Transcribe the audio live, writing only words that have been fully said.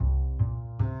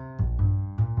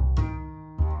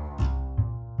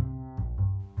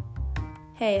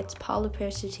Hey, it's Paula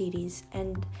Persitides,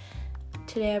 and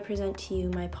today I present to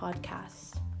you my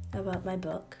podcast about my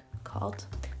book called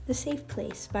The Safe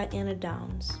Place by Anna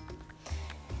Downs.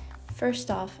 First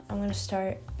off, I'm going to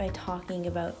start by talking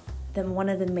about one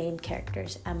of the main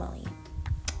characters, Emily.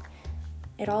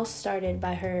 It all started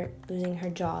by her losing her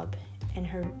job and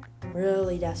her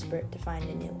really desperate to find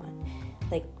a new one.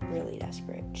 Like, really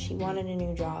desperate. She wanted a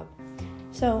new job.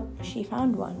 So she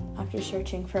found one after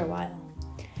searching for a while.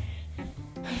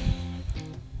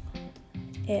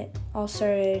 It all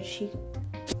started, she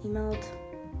emailed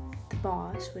the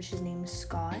boss, which his name is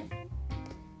Scott,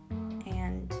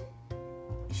 and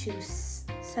she was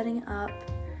setting up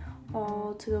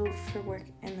all to go for work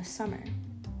in the summer.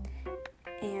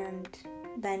 And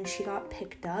then she got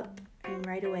picked up, and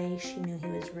right away she knew he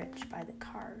was rich by the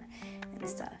car and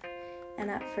stuff. And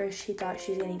at first she thought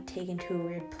she was getting taken to a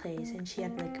weird place, and she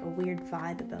had like a weird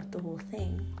vibe about the whole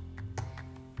thing.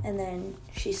 And then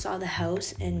she saw the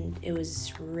house, and it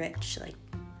was rich, like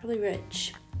really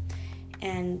rich.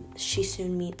 And she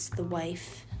soon meets the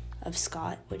wife of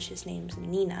Scott, which his name's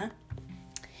Nina.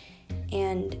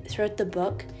 And throughout the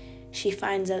book, she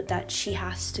finds out that she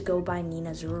has to go by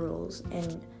Nina's rules.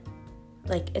 And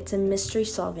like, it's a mystery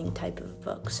solving type of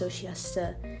book, so she has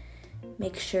to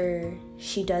make sure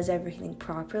she does everything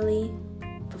properly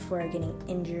before getting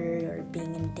injured or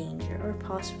being in danger or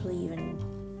possibly even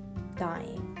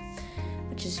dying,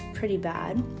 which is pretty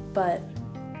bad, but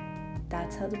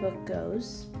that's how the book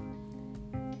goes.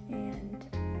 And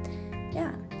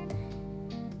yeah,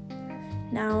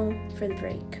 now for the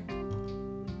break.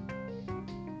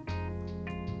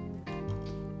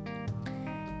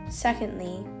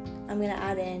 Secondly, I'm going to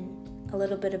add in a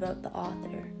little bit about the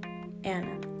author,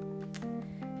 Anna.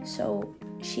 So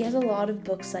she has a lot of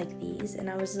books like these, and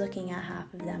I was looking at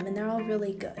half of them, and they're all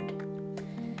really good.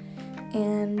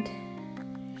 And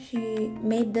she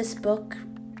made this book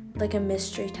like a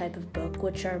mystery type of book,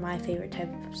 which are my favorite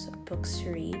types of books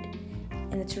to read.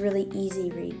 And it's a really easy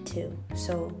read too.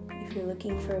 So if you're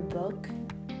looking for a book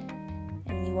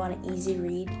and you want an easy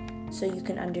read so you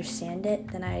can understand it,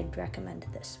 then I'd recommend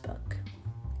this book.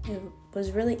 It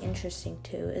was really interesting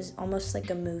too. It's almost like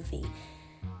a movie.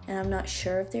 And I'm not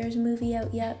sure if there's a movie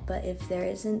out yet, but if there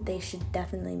isn't, they should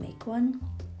definitely make one.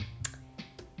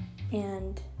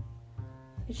 And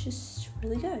it's just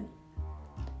really good.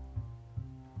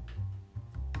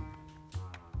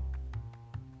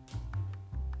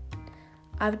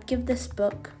 I would give this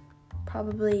book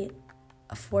probably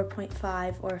a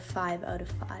 4.5 or a 5 out of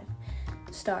 5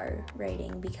 star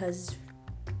rating because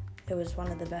it was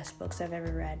one of the best books I've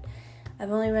ever read.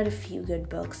 I've only read a few good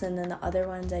books, and then the other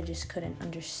ones I just couldn't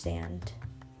understand.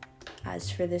 As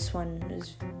for this one, it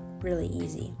was really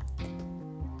easy.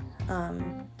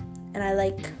 And I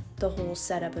like the whole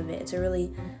setup of it. It's a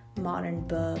really modern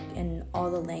book, and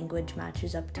all the language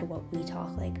matches up to what we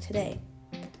talk like today.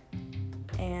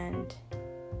 And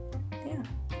yeah.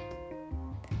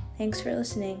 Thanks for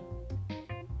listening.